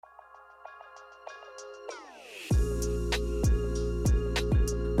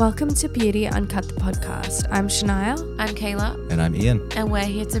Welcome to Beauty Uncut, the podcast. I'm Shania. I'm Kayla. And I'm Ian. And we're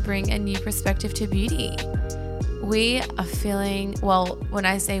here to bring a new perspective to beauty. We are feeling, well, when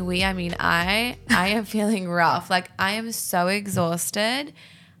I say we, I mean I am feeling rough. Like, I am so exhausted.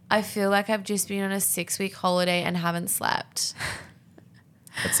 I feel like I've just been on a 6-week holiday and haven't slept.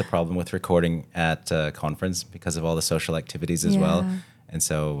 That's the problem with recording at a conference because of all the social activities as well. And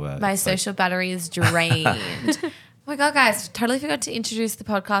so my social battery is drained. Oh my God, guys, totally forgot to introduce the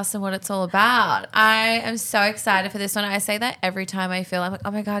podcast and what it's all about. I am so excited for this one. I say that every time I feel I'm like,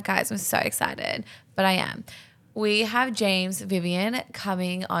 oh my God, guys, I'm so excited. But I am. We have James Vivian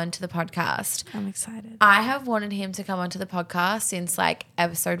coming onto the podcast. I'm excited. I have wanted him to come onto the podcast since like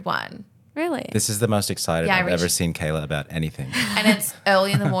episode 1. Really? This is the most excited I've ever seen Kayla about anything. And it's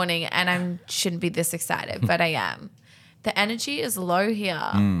early in the morning and I shouldn't be this excited, but I am. The energy is low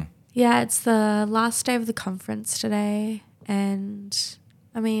here. Yeah, it's the last day of the conference today. And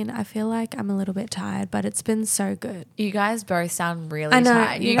I mean, I feel like I'm a little bit tired, but it's been so good. You guys both sound really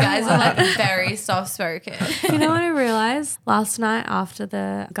tired. You guys are like very soft spoken. You know what I realized? Last night after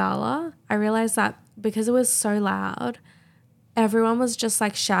the gala, I realized that because it was so loud, everyone was just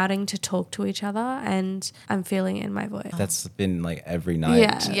like shouting to talk to each other, and I'm feeling it in my voice. That's been like every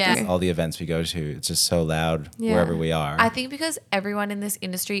night. Yeah. All the events we go to, it's just so loud wherever we are. I think because everyone in this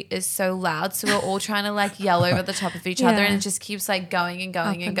industry is so loud, so we're all trying to like yell over the top of each other, and it just keeps like going and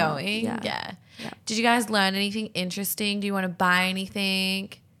going and going. Yeah. Did you guys learn anything interesting? Do you want to buy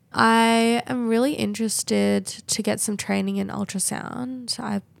anything? I am really interested to get some training in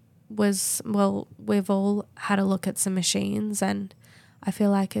ultrasound. We've all had a look at some machines, and I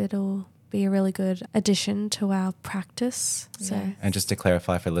feel like it'll be a really good addition to our practice. So, and just to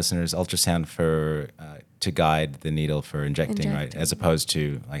clarify for listeners, ultrasound for to guide the needle for injecting, right? As opposed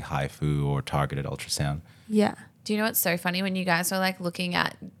to like HIFU or targeted ultrasound. Yeah. Do you know what's so funny when you guys were like looking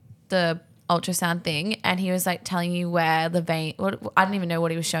at the ultrasound thing and he was like telling you where the vein, I didn't even know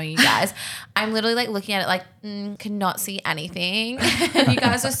what he was showing you guys. I'm literally like looking at it like cannot see anything. You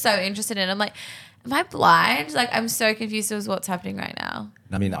guys are so interested in it. I'm like, am I blind? Like, I'm so confused as what's happening right now.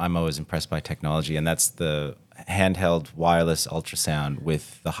 I mean, I'm always impressed by technology, and that's the handheld wireless ultrasound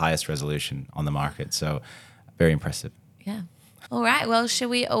with the highest resolution on the market. So very impressive. Yeah. All right, well, shall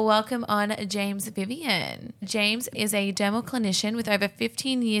we welcome on James Vivian? James is a dermal clinician with over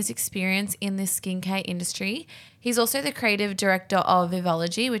 15 years experience in the skincare industry. He's also the creative director of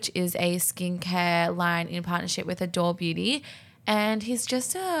Vivology, which is a skincare line in partnership with Adore Beauty. And he's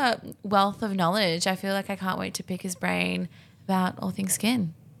just a wealth of knowledge. I feel like I can't wait to pick his brain about all things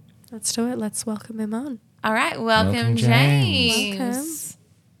skin. Let's do it. Let's welcome him on. All right, welcome James. Welcome.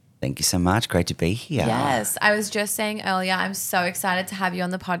 Thank you so much. Great to be here. Yes. I was just saying earlier, I'm so excited to have you on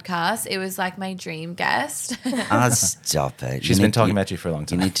the podcast. It was like my dream guest. Stop it. She's been talking about you for a long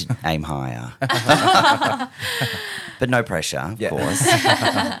time. You need to aim higher. But no pressure, of course.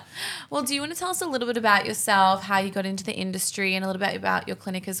 Well, do you want to tell us a little bit about yourself, how you got into the industry, and a little bit about your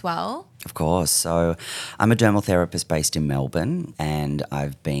clinic as well? Of course. So I'm a dermal therapist based in Melbourne, and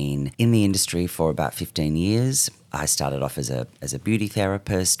I've been in the industry for about 15 years. I started off as a beauty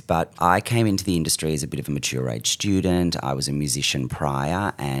therapist, but I came into the industry as a bit of a mature age student. I was a musician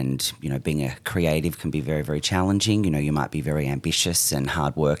prior, and, you know, being a creative can be very, very challenging. You know, you might be very ambitious and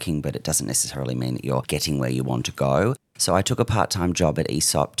hardworking, but it doesn't necessarily mean that you're getting where you want to go. So I took a part-time job at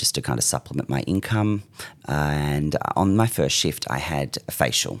ESOP just to kind of supplement my income. And on my first shift, I had a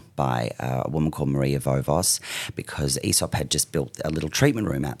facial by a woman called Maria Vovos, because ESOP had just built a little treatment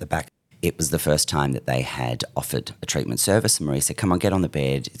room out the back. It was the first time that they had offered a treatment service. And Maria said, come on, get on the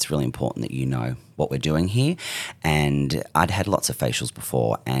bed. It's really important that you know what we're doing here. And I'd had lots of facials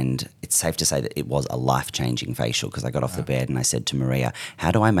before, and it's safe to say that it was a life-changing facial, because I got off the bed and I said to Maria, how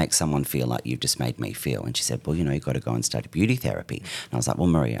do I make someone feel like you've just made me feel? And she said, well, you know, you've got to go and study beauty therapy. And I was like, well,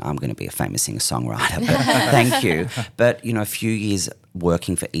 Maria, I'm going to be a famous singer-songwriter, but thank you. But, you know, a few years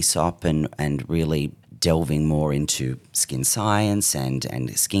working for ESOP and really delving more into skin science and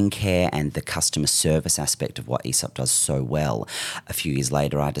skincare and the customer service aspect of what ESOP does so well. A few years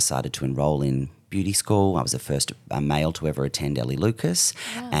later, I decided to enroll in beauty school. I was the first male to ever attend Ellie Lucas,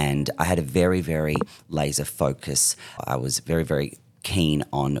 and I had a very, very laser focus. I was very, very keen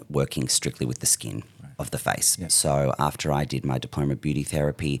on working strictly with the skin of the face. Yeah. So after I did my diploma of beauty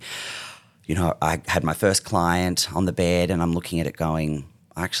therapy, you know, I had my first client on the bed, and I'm looking at it going,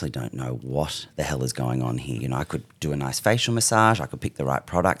 I actually don't know what the hell is going on here. You know, I could do a nice facial massage, I could pick the right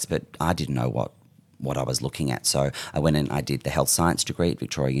products, but I didn't know what what I was looking at. So I went and I did the health science degree at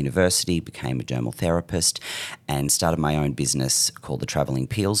Victoria University, became a dermal therapist, and started my own business called the Travelling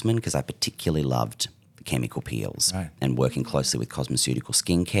Peelsman because I particularly loved chemical peels and working closely with cosmeceutical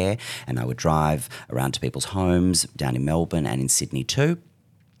skincare. And I would drive around to people's homes down in Melbourne and in Sydney too.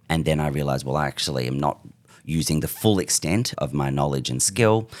 And then I realised, well, I actually am not using the full extent of my knowledge and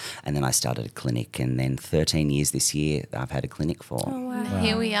skill. And then I started a clinic. And then 13 years this year, I've had a clinic for. Oh, wow.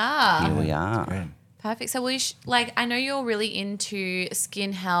 Here we are. Here we are. Perfect. So I know you're really into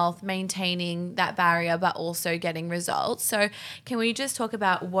skin health, maintaining that barrier, but also getting results. So can we just talk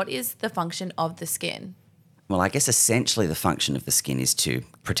about what is the function of the skin? Well, I guess essentially the function of the skin is to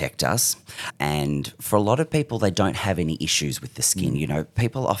protect us. And for a lot of people, they don't have any issues with the skin. You know,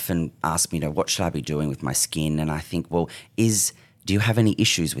 people often ask me, what should I be doing with my skin? And I think, well, do you have any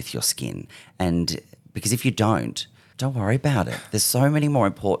issues with your skin? And because if you don't worry about it. There's so many more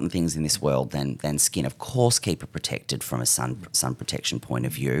important things in this world than skin. Of course, keep it protected from a sun protection point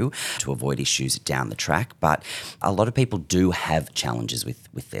of view to avoid issues down the track. But a lot of people do have challenges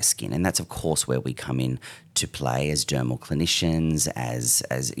with their skin. And that's, of course, where we come in to play as dermal clinicians, as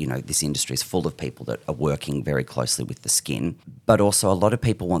this industry is full of people that are working very closely with the skin. But also a lot of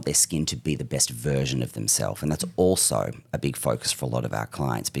people want their skin to be the best version of themselves. And that's also a big focus for a lot of our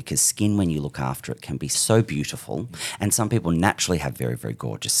clients because skin, when you look after it, can be so beautiful. And some people naturally have very, very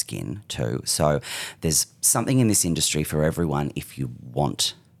gorgeous skin too. So there's something in this industry for everyone if you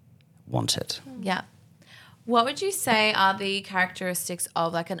want it. Yeah. What would you say are the characteristics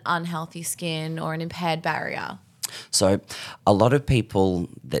of like an unhealthy skin or an impaired barrier? So a lot of people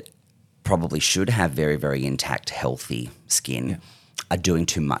that probably should have very, very intact, healthy skin are doing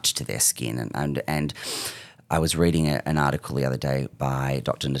too much to their skin. And I was reading an article the other day by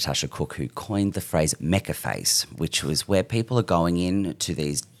Dr. Natasha Cook who coined the phrase mecha face, which was where people are going in to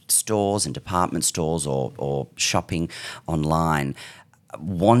these stores and department stores or shopping online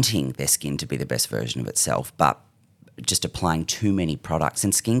wanting their skin to be the best version of itself, but just applying too many products.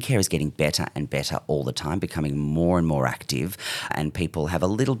 And skincare is getting better and better all the time, becoming more and more active. And people have a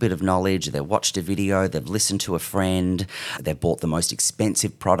little bit of knowledge. They've watched a video, they've listened to a friend, they've bought the most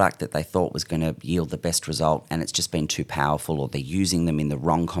expensive product that they thought was going to yield the best result, and it's just been too powerful, or they're using them in the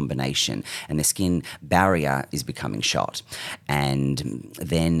wrong combination, and their skin barrier is becoming shot. And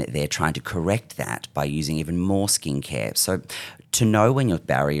then they're trying to correct that by using even more skincare. So to know when your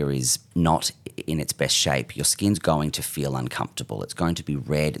barrier is not in its best shape, your skin's going to feel uncomfortable. It's going to be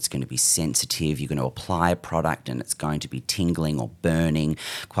red, it's going to be sensitive. You're going to apply a product and it's going to be tingling or burning.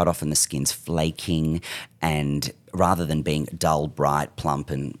 Quite often the skin's flaking, and rather than being dull, bright,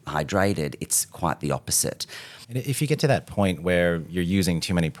 plump and hydrated, it's quite the opposite. And if you get to that point where you're using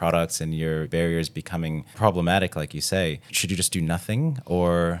too many products and your barrier is becoming problematic, like you say, should you just do nothing,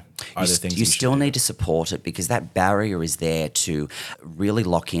 or are there things you still need to support it, because that barrier is there to really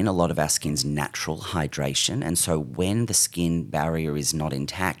lock in a lot of our skin's natural hydration. And so when the skin barrier is not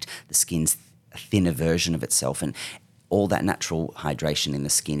intact, the skin's a thinner version of itself, and all that natural hydration in the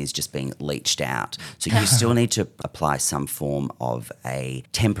skin is just being leached out. So you still need to apply some form of a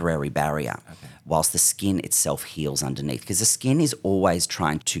temporary barrier whilst the skin itself heals underneath, because the skin is always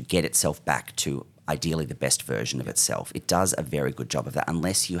trying to get itself back to ideally the best version of itself. It does a very good job of that,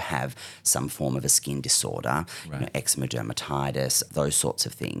 unless you have some form of a skin disorder, eczema, dermatitis, those sorts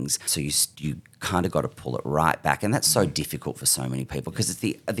of things. So you kind of got to pull it right back, and that's so difficult for so many people, because it's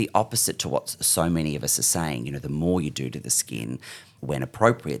the opposite to what so many of us are saying. The more you do to the skin, when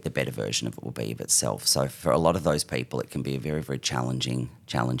appropriate, the better version of it will be of itself. So for a lot of those people, it can be a very, very challenging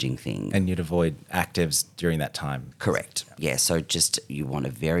thing. And you'd avoid actives during that time. Correct. Yeah, so just you want a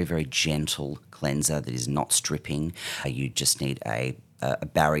very, very gentle cleanser that is not stripping. You just need a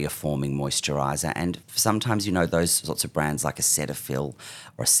barrier-forming moisturiser. And sometimes, those sorts of brands like a Cetaphil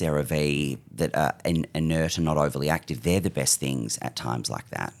or a CeraVe that are inert and not overly active, they're the best things at times like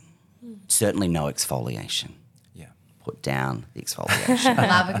that. Certainly no exfoliation. Put down the exfoliation. I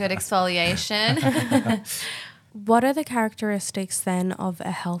love a good exfoliation. What are the characteristics then of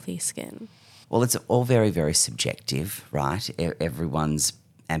a healthy skin? Well, it's all very, very subjective, right? Everyone's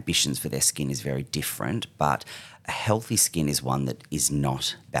ambitions for their skin is very different, but a healthy skin is one that is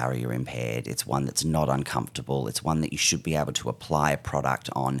not barrier impaired. It's one that's not uncomfortable. It's one that you should be able to apply a product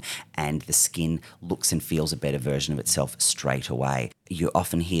on and the skin looks and feels a better version of itself straight away. You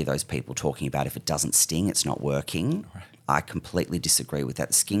often hear those people talking about if it doesn't sting, it's not working. Right. I completely disagree with that.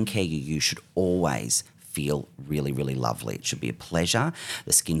 The skincare you use should always feel really, really lovely. It should be a pleasure.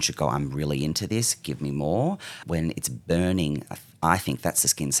 The skin should go, I'm really into this, give me more. When it's burning, I think that's the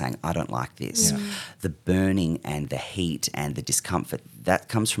skin saying, I don't like this. The burning and the heat and the discomfort, that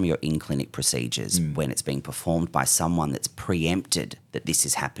comes from your in-clinic procedures when it's being performed by someone that's preempted that this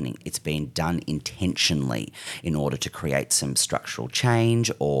is happening. It's being done intentionally in order to create some structural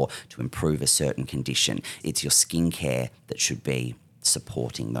change or to improve a certain condition. It's your skincare that should be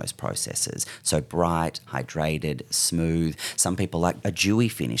supporting those processes. So bright, hydrated, smooth. Some people like a dewy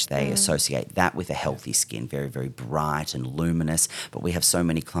finish. They associate that with a healthy skin, very, very bright and luminous. But we have so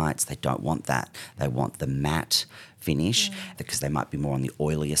many clients, they don't want that. They want the matte finish because they might be more on the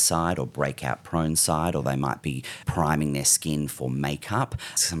oilier side or breakout prone side, or they might be priming their skin for makeup.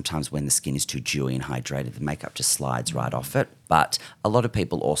 Sometimes when the skin is too dewy and hydrated, the makeup just slides right off it. But a lot of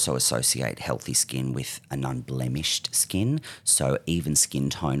people also associate healthy skin with an unblemished skin. So even skin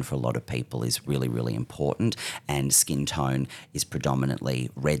tone for a lot of people is really, really important. And skin tone is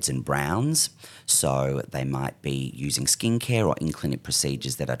predominantly reds and browns. So they might be using skincare or in-clinic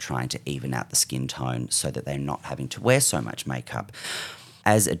procedures that are trying to even out the skin tone so that they're not having to wear so much makeup.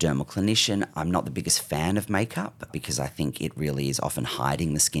 As a dermal clinician, I'm not the biggest fan of makeup because I think it really is often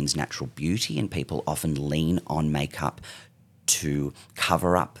hiding the skin's natural beauty, and people often lean on makeup to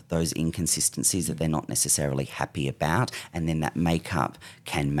cover up those inconsistencies that they're not necessarily happy about, and then that makeup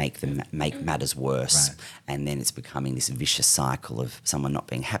can make matters worse. Right. And then it's becoming this vicious cycle of someone not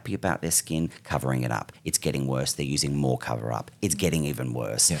being happy about their skin, covering it up. It's getting worse. They're using more cover up. It's getting even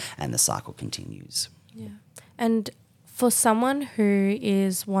worse, and the cycle continues. Yeah. And for someone who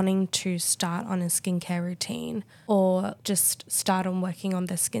is wanting to start on a skincare routine or just start on working on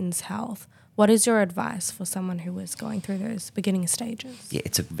their skin's health, what is your advice for someone who is going through those beginning stages? Yeah,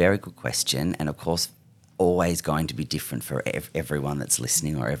 it's a very good question, and of course, always going to be different for everyone that's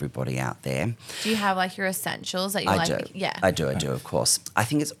listening or everybody out there. Do you have like your essentials that you I like? do. Yeah. I do, of course. I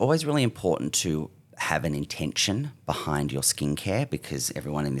think it's always really important to have an intention behind your skincare, because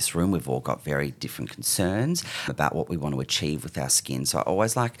everyone in this room, we've all got very different concerns about what we want to achieve with our skin. So I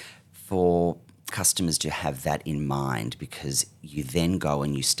always like for customers to have that in mind, because you then go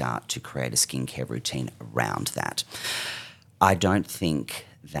and you start to create a skincare routine around that. I don't think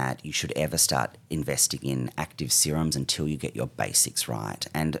that you should ever start investing in active serums until you get your basics right.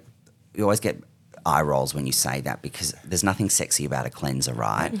 And you always get eye rolls when you say that, because there's nothing sexy about a cleanser,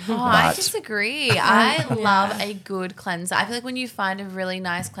 right? Oh, I disagree. I love a good cleanser. I feel like when you find a really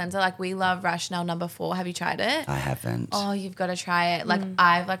nice cleanser, like we love Rationale No. 4. Have you tried it? I haven't. Oh, you've got to try it. Like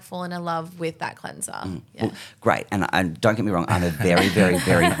I've like fallen in love with that cleanser. Yeah. Well, great. And don't get me wrong, I'm a very, very,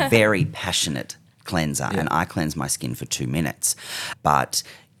 very, very passionate cleanser, and I cleanse my skin for 2 minutes. But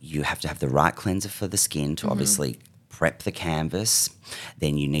you have to have the right cleanser for the skin to obviously prep the canvas.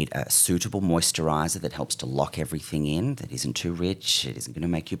 Then you need a suitable moisturiser that helps to lock everything in, that isn't too rich, it isn't going to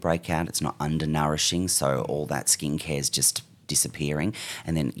make you break out, it's not undernourishing, so all that skincare is just disappearing.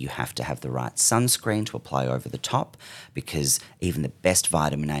 And then you have to have the right sunscreen to apply over the top, because even the best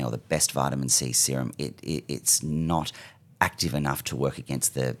vitamin A or the best vitamin C serum, it's not active enough to work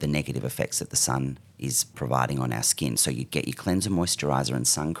against the negative effects that the sun is providing on our skin. So you get your cleanser, moisturiser and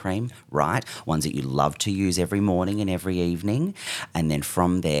sun cream right, ones that you love to use every morning and every evening. And then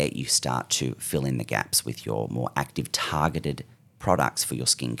from there, you start to fill in the gaps with your more active, targeted products for your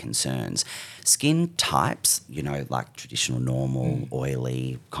skin concerns. Skin types, like traditional, normal,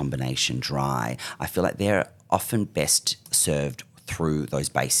 oily, combination, dry, I feel like they're often best served through those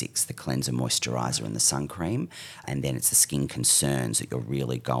basics, the cleanser, moisturiser and the sun cream. And then it's the skin concerns that you're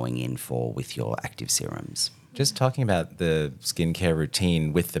really going in for with your active serums. Just talking about the skincare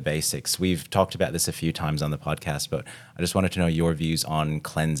routine with the basics, we've talked about this a few times on the podcast, but I just wanted to know your views on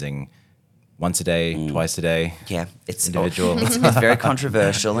cleansing once a day, twice a day. Yeah, it's individual. It's very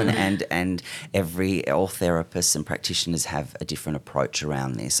controversial, and all therapists and practitioners have a different approach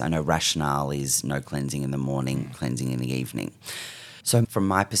around this. I know Rationale is no cleansing in the morning, cleansing in the evening. So from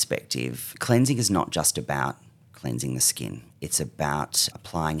my perspective, cleansing is not just about cleansing the skin. It's about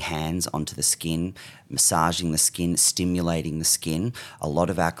applying hands onto the skin, massaging the skin, stimulating the skin. A lot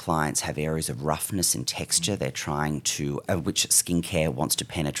of our clients have areas of roughness and texture they're trying to, which skincare wants to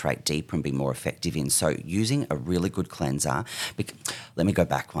penetrate deeper and be more effective in. So using a really good cleanser, let me go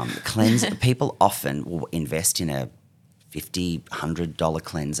back one. People often will invest in a $50, $100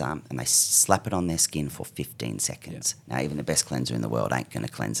 cleanser and they slap it on their skin for 15 seconds. Yeah. Now, even the best cleanser in the world ain't going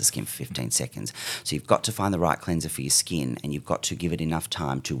to cleanse the skin for 15 seconds. So you've got to find the right cleanser for your skin, and you've got to give it enough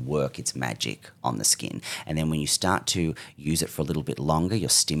time to work its magic on the skin. And then when you start to use it for a little bit longer, you're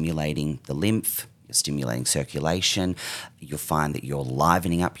stimulating the lymph, stimulating circulation. You'll find that you're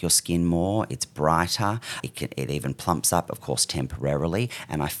livening up your skin more. It's brighter. It even plumps up, of course, temporarily.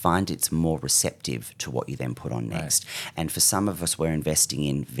 And I find it's more receptive to what you then put on next. Right. And for some of us, we're investing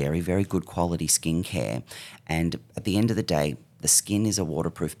in very, very good quality skincare. And at the end of the day, the skin is a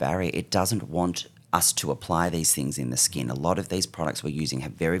waterproof barrier. It doesn't want us to apply these things in the skin. A lot of these products we're using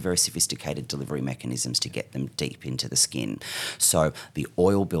have very, very sophisticated delivery mechanisms to get them deep into the skin. So the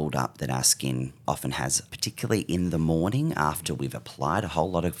oil buildup that our skin often has, particularly in the morning after we've applied a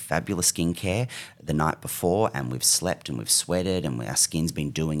whole lot of fabulous skincare the night before and we've slept and we've sweated and our skin's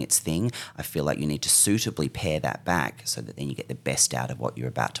been doing its thing, I feel like you need to suitably pare that back so that then you get the best out of what you're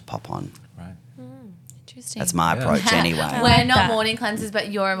about to pop on. Right. Interesting. That's my approach anyway. We're not morning cleansers,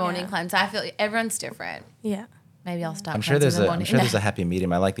 but you're a morning cleanser. I feel like everyone's different. Yeah. Maybe I'll start. I'm sure there's a happy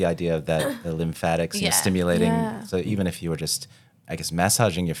medium. I like the idea of that the lymphatics stimulating. Yeah. So even if you were just, I guess,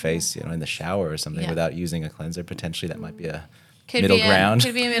 massaging your face, in the shower or something without using a cleanser, potentially that might be a middle ground.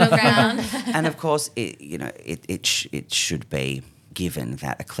 Could be a middle ground. And of course, it should be given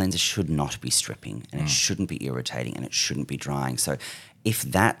that a cleanser should not be stripping and it shouldn't be irritating and it shouldn't be drying. So if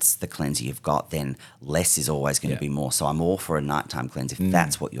that's the cleanser you've got, then less is always going to be more. So I'm all for a nighttime cleanse if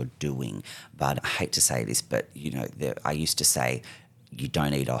that's what you're doing. But I hate to say this, but, I used to say you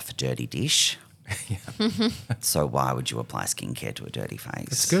don't eat off a dirty dish. So why would you apply skincare to a dirty face?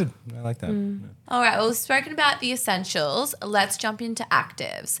 It's good. I like that. All right. Well, we've spoken about the essentials. Let's jump into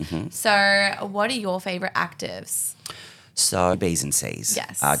actives. So what are your favourite actives? So B's and C's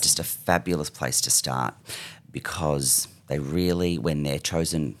are just a fabulous place to start because they really, when they're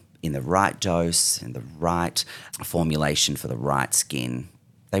chosen in the right dose and the right formulation for the right skin,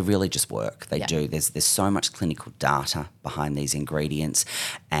 they really just work. They do. There's so much clinical data behind these ingredients,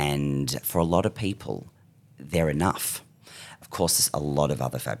 and for a lot of people, they're enough. Of course, there's a lot of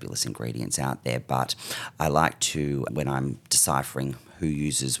other fabulous ingredients out there, but I like to, when I'm deciphering who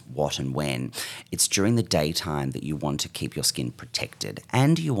uses what and when, it's during the daytime that you want to keep your skin protected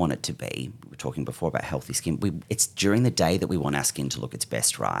and you want it to be, we were talking before about healthy skin, it's during the day that we want our skin to look its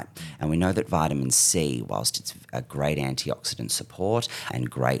best, right? And we know that vitamin C, whilst it's a great antioxidant support and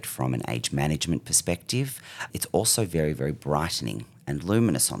great from an age management perspective, it's also very, very brightening and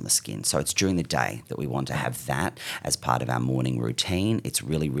luminous on the skin. So it's during the day that we want to have that as part of our morning routine. It's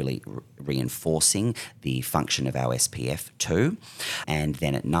really, really reinforcing the function of our SPF too. And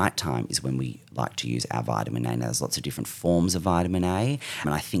then at nighttime is when we like to use our vitamin A. Now, there's lots of different forms of vitamin A.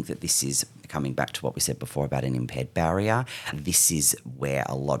 And I think that this is, coming back to what we said before about an impaired barrier, this is where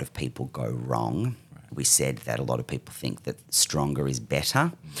a lot of people go wrong. We said that a lot of people think that stronger is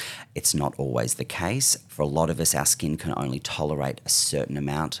better. It's not always the case. For a lot of us, our skin can only tolerate a certain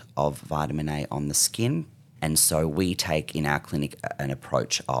amount of vitamin A on the skin. And so we take in our clinic an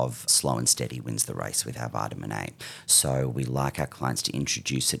approach of slow and steady wins the race with our vitamin A. So we like our clients to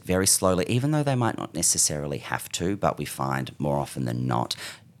introduce it very slowly, even though they might not necessarily have to, but we find more often than not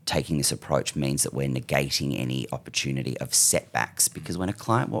taking this approach means that we're negating any opportunity of setbacks, because when a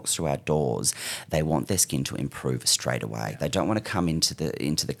client walks through our doors, they want their skin to improve straight away. They don't want to come into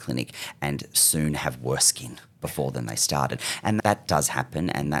the clinic and soon have worse skin before than they started. And that does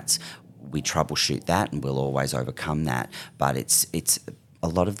happen, and we troubleshoot that and we'll always overcome that. But it's a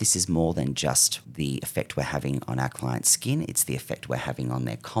lot of this is more than just the effect we're having on our client's skin. It's the effect we're having on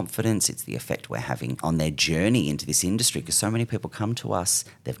their confidence. It's the effect we're having on their journey into this industry, because so many people come to us,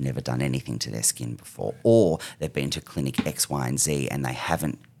 they've never done anything to their skin before, or they've been to clinic X, Y, and Z and they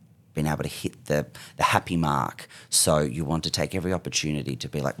haven't been able to hit the happy mark. So you want to take every opportunity to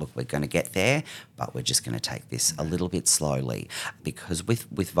be like, look, we're going to get there, but we're just going to take this a little bit slowly, because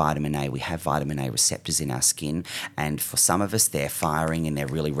with vitamin A, we have vitamin A receptors in our skin, and for some of us, they're firing and they're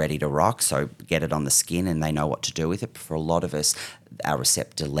really ready to rock, so get it on the skin and they know what to do with it. But for a lot of us, our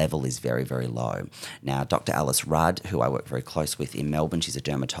receptor level is very, very low. Now, Dr. Alice Rudd, who I work very close with in Melbourne, she's a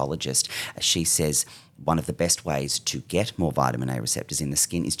dermatologist, she says one of the best ways to get more vitamin A receptors in the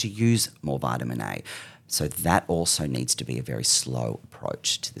skin is to use more vitamin A. So that also needs to be a very slow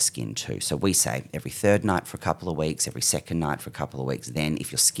approach to the skin too. So we say every third night for a couple of weeks, every second night for a couple of weeks. Then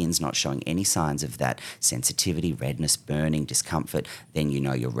if your skin's not showing any signs of that sensitivity, redness, burning, discomfort, then you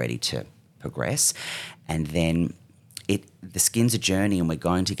know you're ready to progress. And then the skin's a journey, and we're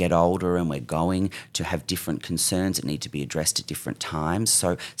going to get older and we're going to have different concerns that need to be addressed at different times.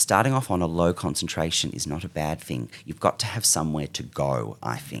 So starting off on a low concentration is not a bad thing. You've got to have somewhere to go,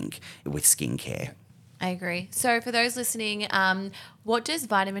 I think, with skincare. I agree. So for those listening, what does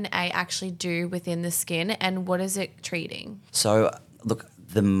vitamin A actually do within the skin, and what is it treating? So look,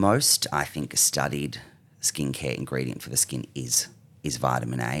 the most, I think, studied skincare ingredient for the skin is is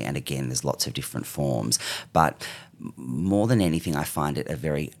vitamin A. And again, there's lots of different forms. But more than anything, I find it a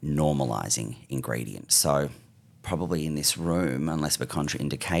very normalising ingredient. So probably in this room, unless we're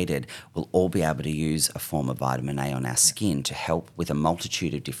contraindicated, we'll all be able to use a form of vitamin A on our skin to help with a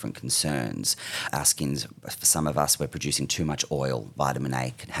multitude of different concerns. Our skins, for some of us, we're producing too much oil. Vitamin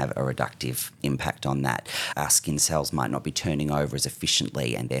A can have a reductive impact on that. Our skin cells might not be turning over as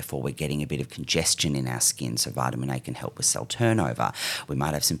efficiently, and therefore we're getting a bit of congestion in our skin, so vitamin A can help with cell turnover. We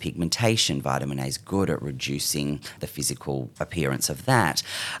might have some pigmentation. Vitamin A is good at reducing the physical appearance of that.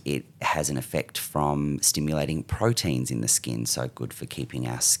 It has an effect from stimulating proteins in the skin, so good for keeping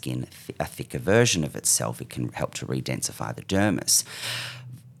our skin a thicker version of itself. It can help to redensify the dermis.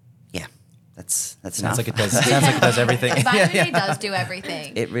 Yeah, that's Sounds enough. like it does. Sounds like it does everything. Vitamin A does do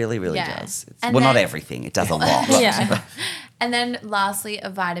everything. It really, really Yeah. does. And Well, not then- everything. It does a lot. Yeah. And then lastly, a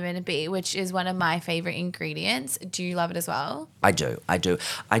vitamin B, which is one of my favorite ingredients. Do you love it as well? I do.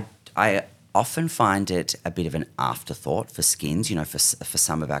 I often find it a bit of an afterthought for skins, for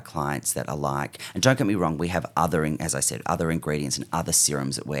some of our clients that are like, and don't get me wrong, we have other ingredients and other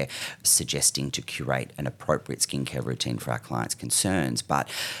serums that we're suggesting to curate an appropriate skincare routine for our clients' concerns. But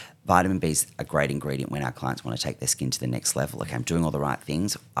vitamin B is a great ingredient when our clients want to take their skin to the next level. Okay, I'm doing all the right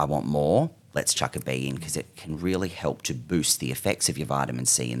things. I want more. Let's chuck a B in, because it can really help to boost the effects of your vitamin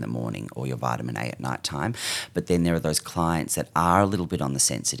C in the morning or your vitamin A at night time. But then there are those clients that are a little bit on the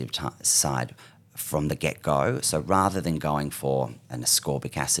sensitive side from the get-go. So rather than going for an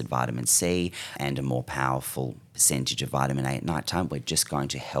ascorbic acid vitamin C and a more powerful percentage of vitamin A at night time, we're just going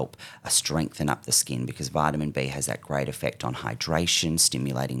to help strengthen up the skin, because vitamin B has that great effect on hydration,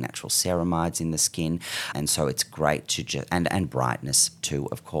 stimulating natural ceramides in the skin. And so it's great to and brightness too,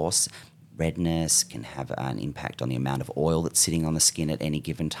 of course. Redness can have an impact on the amount of oil that's sitting on the skin at any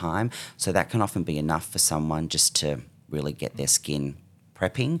given time. So that can often be enough for someone just to really get their skin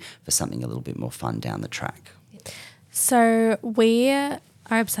prepping for something a little bit more fun down the track. So we are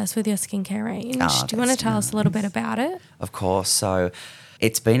obsessed with your skincare range. Oh, Do you want to that's tell us a little bit about it? Of course. So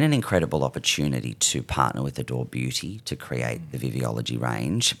it's been an incredible opportunity to partner with Adore Beauty to create the Viviology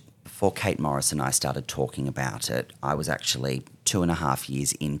range. Before Kate Morris and I started talking about it, I was actually 2.5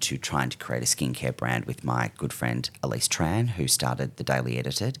 years into trying to create a skincare brand with my good friend Elise Tran, who started The Daily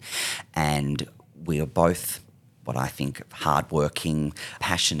Edited. And we are both what I think hardworking,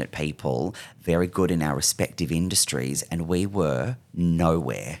 passionate people, very good in our respective industries, and we were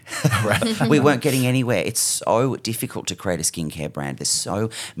nowhere. We weren't getting anywhere. It's so difficult to create a skincare brand. There's so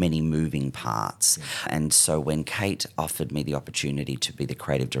many moving parts. And so when Kate offered me the opportunity to be the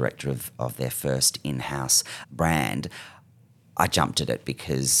creative director of their first in-house brand, I jumped at it,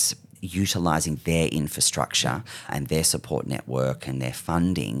 because utilising their infrastructure and their support network and their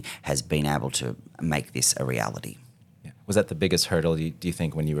funding has been able to make this a reality. Yeah. Was that the biggest hurdle, do you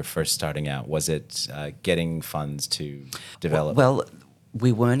think, when you were first starting out? Was it getting funds to develop? Well,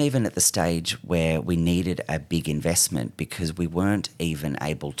 we weren't even at the stage where we needed a big investment, because we weren't even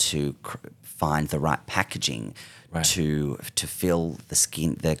able to find the right packaging to fill the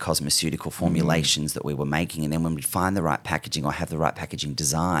cosmeceutical formulations that we were making. And then when we'd find the right packaging or have the right packaging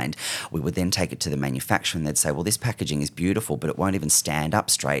designed, we would then take it to the manufacturer, and they'd say, well, this packaging is beautiful, but it won't even stand up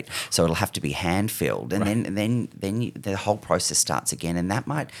straight, so it'll have to be hand filled. And then the whole process starts again, and that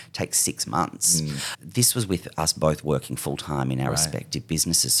might take 6 months. This was with us both working full time in our respective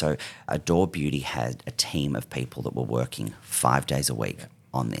businesses. So Adore Beauty had a team of people that were working 5 days a week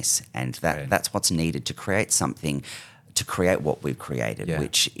on this, and that's what's needed to create something, to create what we've created,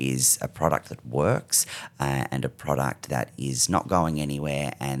 which is a product that works and a product that is not going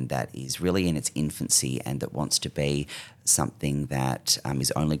anywhere, and that is really in its infancy, and that wants to be something that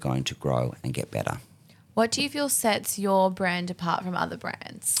is only going to grow and get better. What do you feel sets your brand apart from other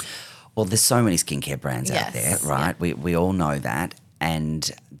brands? Well, there's so many skincare brands out there, right? Yeah. We all know that. And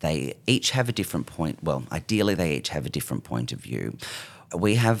they each have a different point. Well, ideally, they each have a different point of view.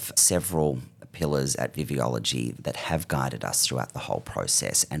 We have several pillars at Viviology that have guided us throughout the whole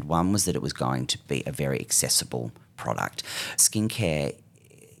process. And one was that it was going to be a very accessible product. Skincare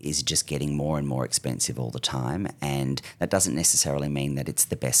is just getting more and more expensive all the time, and that doesn't necessarily mean that it's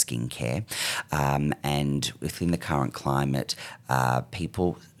the best skincare. And within the current climate,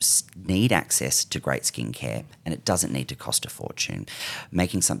 people need access to great skincare, and it doesn't need to cost a fortune.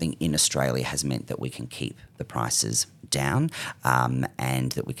 Making something in Australia has meant that we can keep the prices down,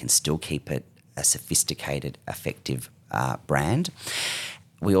 and that we can still keep it a sophisticated, effective brand.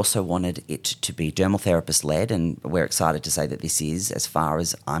 We also wanted it to be dermal therapist-led, and we're excited to say that this is, as far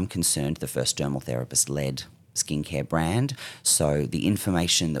as I'm concerned, the first dermal therapist-led skincare brand. So the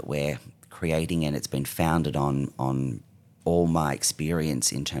information that we're creating, and it's been founded on all my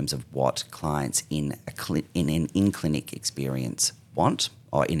experience in terms of what clients in an in-clinic experience want,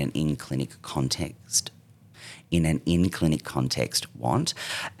 or in an in-clinic context want.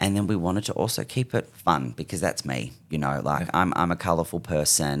 And then we wanted to also keep it fun, because that's me, I'm a colourful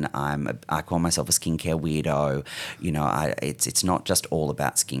person. I call myself a skincare weirdo. It's not just all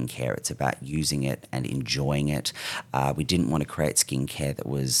about skincare. It's about using it and enjoying it. We didn't want to create skincare that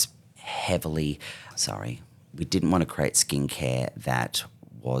was we didn't want to create skincare that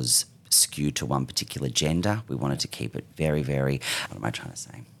was skewed to one particular gender. We wanted to keep it very, very, what am I trying to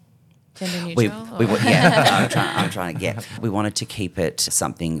say? Gender neutral? I'm trying to get. We wanted to keep it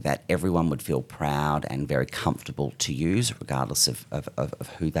something that everyone would feel proud and very comfortable to use, regardless of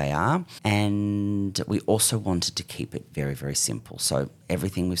who they are. And we also wanted to keep it very, very simple. So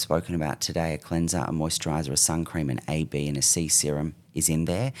everything we've spoken about today, a cleanser, a moisturiser, a sun cream, an A, B and a C serum, is in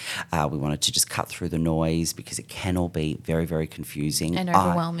there. We wanted to just cut through the noise, because it can all be very, very confusing. And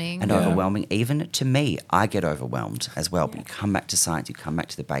overwhelming. Overwhelming. Even to me, I get overwhelmed as well. But you come back to science, you come back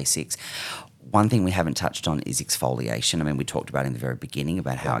to the basics. One thing we haven't touched on is exfoliation. I mean, we talked about in the very beginning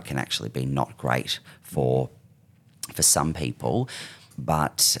about how it can actually be not great for some people,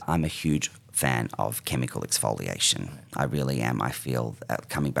 but I'm a huge fan of chemical exfoliation. I really am. I feel,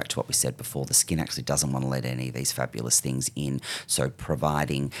 coming back to what we said before, the skin actually doesn't want to let any of these fabulous things in. So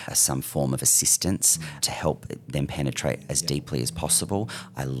providing some form of assistance to help them penetrate as deeply as possible.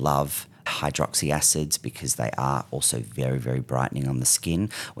 I love hydroxy acids, because they are also very, very brightening on the skin.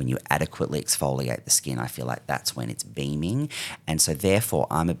 When you adequately exfoliate the skin, I feel like that's when it's beaming. And so therefore,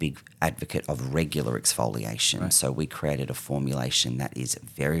 I'm a big advocate of regular exfoliation. Right. So we created a formulation that is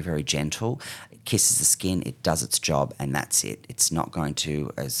very, very gentle. It kisses the skin, it does its job, and that's it. It's not going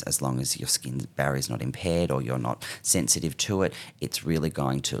to, as long as your skin barrier is not impaired or you're not sensitive to it, it's really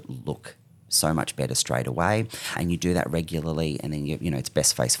going to look so much better straight away. And you do that regularly, and then it's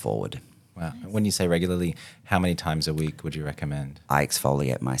best face forward. Wow. When you say regularly, how many times a week would you recommend? I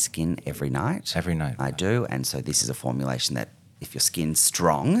exfoliate my skin every night. Every night? I do. And so this is a formulation that if your skin's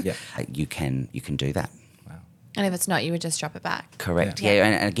strong, you can do that. Wow. And if it's not, you would just drop it back. Correct. Yeah.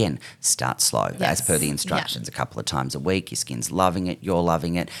 And again, start slow. As per the instructions, a couple of times a week. Your skin's loving it. You're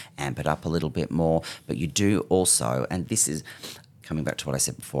loving it. Amp it up a little bit more. But you do also, and this is coming back to what I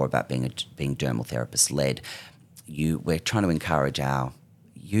said before about being dermal therapist led, we're trying to encourage our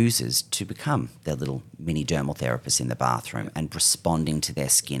users to become their little mini dermal therapists in the bathroom and responding to their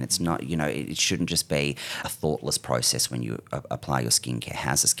skin. It's not, it shouldn't just be a thoughtless process when you apply your skincare.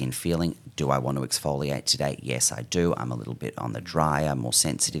 How's the skin feeling? Do I want to exfoliate today? Yes, I do. I'm a little bit on the drier, more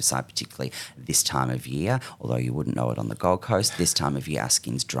sensitive side, particularly this time of year, although you wouldn't know it on the Gold Coast. This time of year, our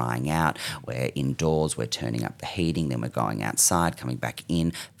skin's drying out. We're indoors, we're turning up the heating, then we're going outside, coming back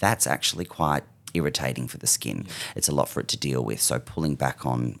in. That's actually quite irritating for the skin. It's a lot for it to deal with. So pulling back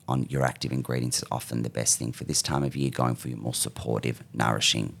on your active ingredients is often the best thing for this time of year, going for your more supportive,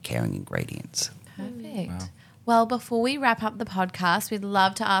 nourishing, caring ingredients. Perfect. Wow. Well, before we wrap up the podcast, we'd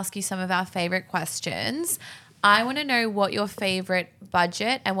love to ask you some of our favourite questions. I want to know what your favourite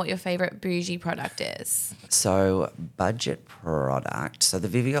budget and what your favourite bougie product is. So budget product. So the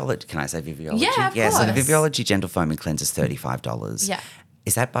Viviology, can I say Viviology? Yeah, of course. So the Viviology Gentle Foaming Cleanser is $35. Yeah.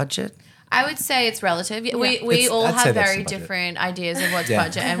 Is that budget? I would say it's relative. We all I'd say have that's very the budget. different ideas of what's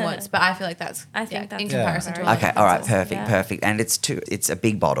budget and what's, but I feel like that's I think that's in Yeah. comparison to Yeah. a lot Okay, of all right, expenses. perfect. And it's a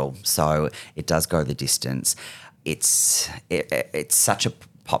big bottle, so it does go the distance. It's such a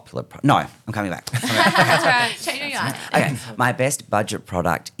popular no, I'm coming back. That's right. Change your mind. Okay, my best budget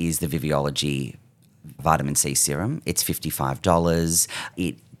product is the Viviology Vitamin C Serum. It's $55.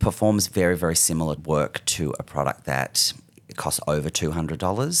 It performs very, very similar work to a product that costs over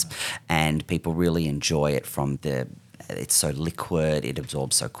 $200, and people really enjoy it from it's so liquid, it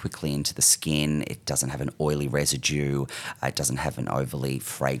absorbs so quickly into the skin, it doesn't have an oily residue, it doesn't have an overly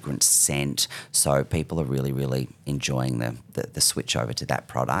fragrant scent, so people are really, really enjoying the switch over to that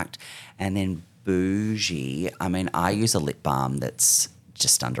product. And then bougie, I mean, I use a lip balm that's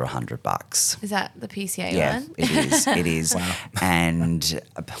just under $100. Is that the PCA Yeah, one? it is. It is. Wow. And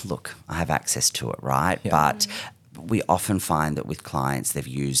look, I have access to it, right? Yeah. But we often find that with clients, they've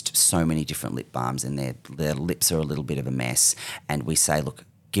used so many different lip balms and their lips are a little bit of a mess. And we say, look,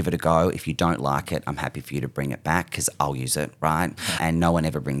 give it a go. If you don't like it, I'm happy for you to bring it back because I'll use it, right? And no one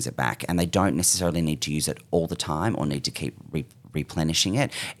ever brings it back. And they don't necessarily need to use it all the time or need to keep replenishing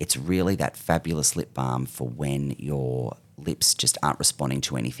it. It's really that fabulous lip balm for when your lips just aren't responding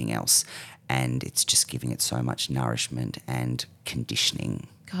to anything else. And it's just giving it so much nourishment and conditioning.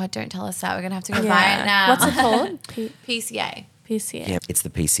 God, don't tell us that. We're going to have to go buy it now. What's it called? PCA. PCA. Yeah, it's the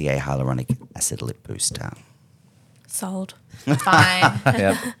PCA Hyaluronic Acid Lip Booster. Sold. Fine.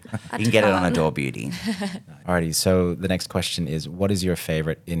 Yep. You can get it on Adore Beauty. Alrighty. So the next question is, what is your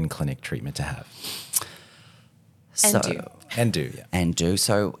favorite in-clinic treatment to have? And do. Yeah. And do.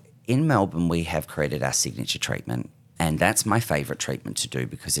 So in Melbourne, we have created our signature treatment. And that's my favourite treatment to do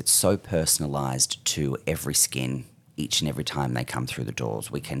because it's so personalised to every skin each and every time they come through the doors.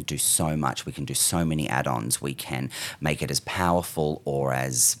 We can do so much. We can do so many add-ons. We can make it as powerful or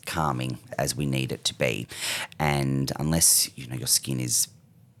as calming as we need it to be. And unless, your skin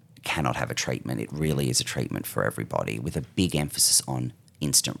cannot have a treatment, it really is a treatment for everybody with a big emphasis on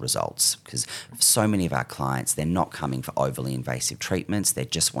instant results, because so many of our clients, they're not coming for overly invasive treatments. They're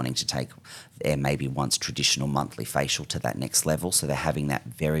just wanting to take their maybe once traditional monthly facial to that next level. So they're having that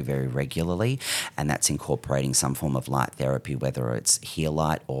very, very regularly, and that's incorporating some form of light therapy, whether it's Heal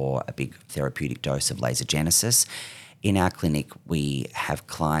Light or a big therapeutic dose of laser genesis. In our clinic, we have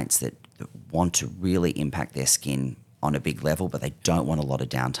clients that want to really impact their skin on a big level, but they don't want a lot of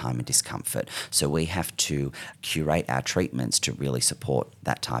downtime and discomfort. So we have to curate our treatments to really support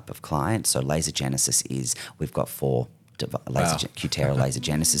that type of client. So laser genesis we've got 4 Cutera laser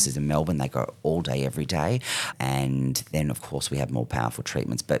genesis is in Melbourne. They go all day, every day. And then, of course, we have more powerful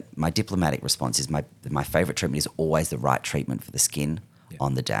treatments. But my diplomatic response is my favourite treatment is always the right treatment for the skin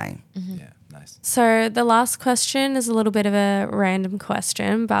on the day. Mm-hmm. Yeah, nice. So the last question is a little bit of a random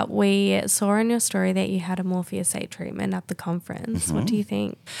question, but we saw in your story that you had a Morpheus 8 treatment at the conference. Mm-hmm. What do you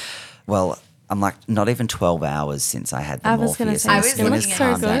think? Well, I'm like not even 12 hours since I had the I was gonna Morpheus. say, and it the skin looks has so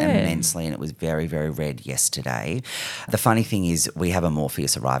calmed down good. immensely, and it was very, very red yesterday. The funny thing is we have a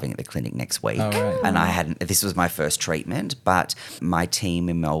Morpheus arriving at the clinic next week. Oh, right. And this was my first treatment, but my team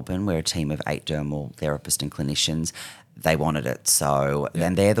in Melbourne, we're a team of 8 dermal therapists and clinicians. They wanted it. So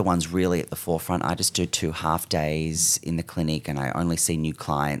then they're the ones really at the forefront. I just do 2 half days in the clinic and I only see new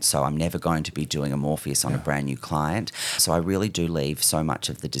clients. So I'm never going to be doing a Morpheus on a brand new client. So I really do leave so much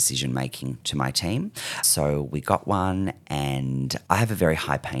of the decision making to my team. So we got one, and I have a very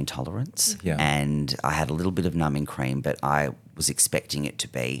high pain tolerance. Yeah. And I had a little bit of numbing cream, but I was expecting it to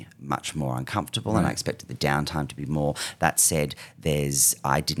be much more uncomfortable and I expected the downtime to be more. That said,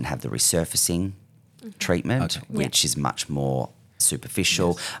 I didn't have the resurfacing treatment, which is much more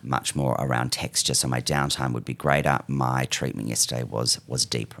superficial, much more around texture. So my downtime would be greater. My treatment yesterday was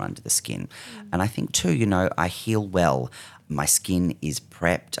deeper under the skin. And I think too, I heal well. My skin is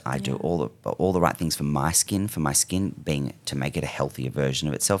prepped. I do all the right things for my skin being to make it a healthier version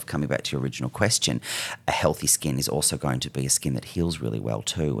of itself. Coming back to your original question, a healthy skin is also going to be a skin that heals really well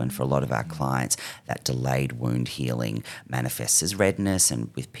too. And for a lot of our clients, that delayed wound healing manifests as redness and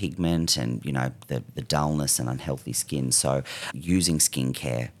with pigment and, the dullness and unhealthy skin. So using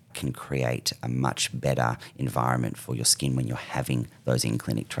skincare can create a much better environment for your skin when you're having those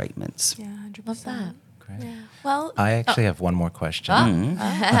in-clinic treatments. Yeah, 100%. Love that. Great. Yeah. Well, I actually have one more question.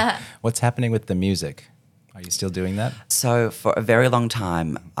 What's happening with the music? Are you still doing that? So for a very long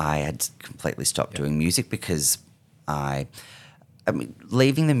time, I had completely stopped doing music because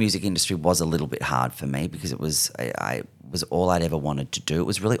leaving the music industry was a little bit hard for me because it was all I'd ever wanted to do. It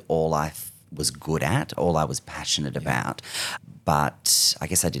was really all I was good at, all I was passionate about. But I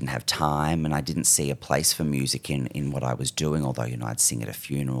guess I didn't have time and I didn't see a place for music in what I was doing, although, I'd sing at a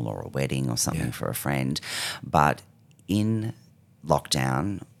funeral or a wedding or something for a friend. But in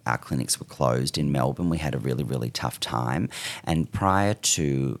lockdown, our clinics were closed in Melbourne. We had a really, really tough time. And prior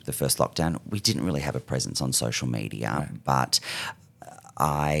to the first lockdown, we didn't really have a presence on social media. Right. But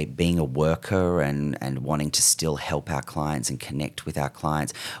being a worker and wanting to still help our clients and connect with our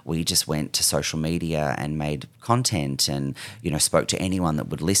clients, we just went to social media and made content and, spoke to anyone that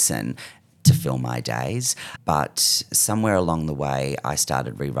would listen to fill my days. But somewhere along the way, I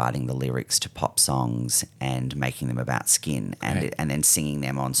started rewriting the lyrics to pop songs and making them about skin and then singing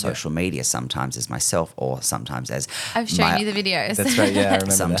them on social media, sometimes as myself or sometimes as I've shown you the videos. That's right, yeah, I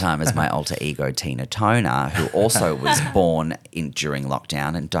remember sometimes as my alter ego, Tina Toner, who also was born during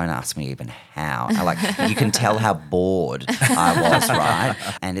lockdown, and don't ask me even how. You can tell how bored I was, right?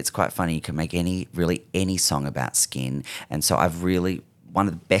 And it's quite funny. You can make any song about skin. And so one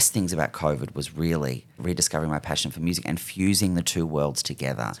of the best things about COVID was really rediscovering my passion for music and fusing the two worlds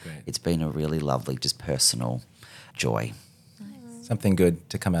together. It's been a really lovely, just personal joy. Something good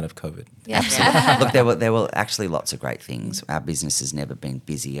to come out of COVID. Yeah. Absolutely. Look, there were actually lots of great things. Our business has never been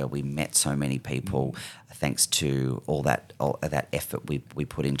busier. We met so many people thanks to all that effort we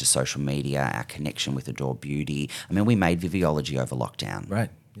put into social media, our connection with Adore Beauty. I mean, we made Viviology over lockdown. Right.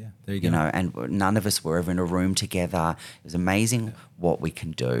 Yeah, there you go. And none of us were ever in a room together. It was amazing what we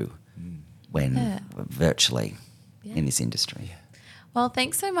can do when virtually in this industry. Well,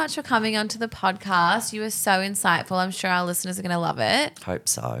 thanks so much for coming onto the podcast. You were so insightful. I'm sure our listeners are going to love it. Hope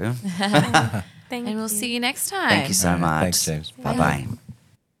so. Thank And we'll you. see you next time. Thank you so much. Thanks, James. Bye-bye.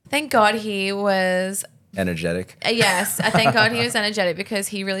 Thank God he was Energetic. yes, I thank God he was energetic because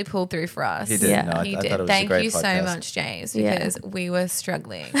he really pulled through for us. He did. Yeah. No, He I did. thought it was Thank a great you so podcast. much, James, Yeah. because we were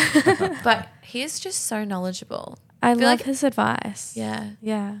struggling. But he is just so knowledgeable. I feel love like- his advice. Yeah.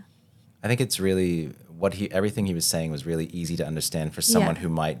 Yeah. I think it's really everything he was saying was really easy to understand for someone Yeah. who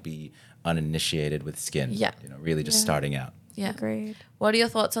might be uninitiated with skin. Yeah. Really just starting out. Yeah. Agreed. What are your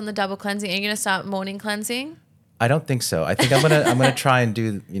thoughts on the double cleansing? Are you going to start morning cleansing? I don't think so. I think I'm gonna try and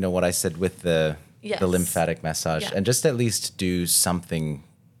do what I said with the Yes. lymphatic massage Yeah. and just at least do something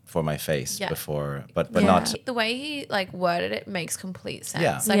for my face Yeah. before, but Yeah. not. The way he like worded it makes complete sense.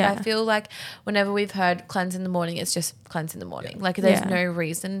 Yeah. Like Yeah. I feel like whenever we've heard cleanse in the morning, it's just cleanse in the morning. Like there's Yeah. no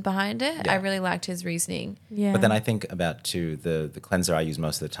reason behind it. Yeah. I really liked his reasoning. Yeah. But then I think about too the cleanser I use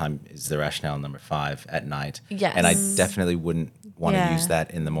most of the time is the Rationale number 5 at night. Yes. And I definitely wouldn't want to Yeah. use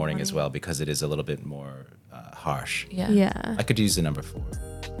that in the morning as well because it is a little bit more harsh. Yeah. Yeah. I could use the number 4.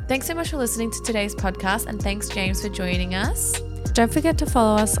 Thanks so much for listening to today's podcast, and thanks James for joining us. Don't forget to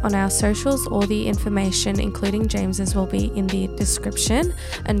follow us on our socials. All the information, including James's, will be in the description.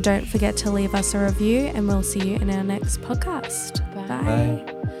 And don't forget to leave us a review, and we'll see you in our next podcast. Bye.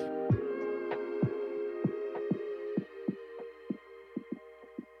 Bye.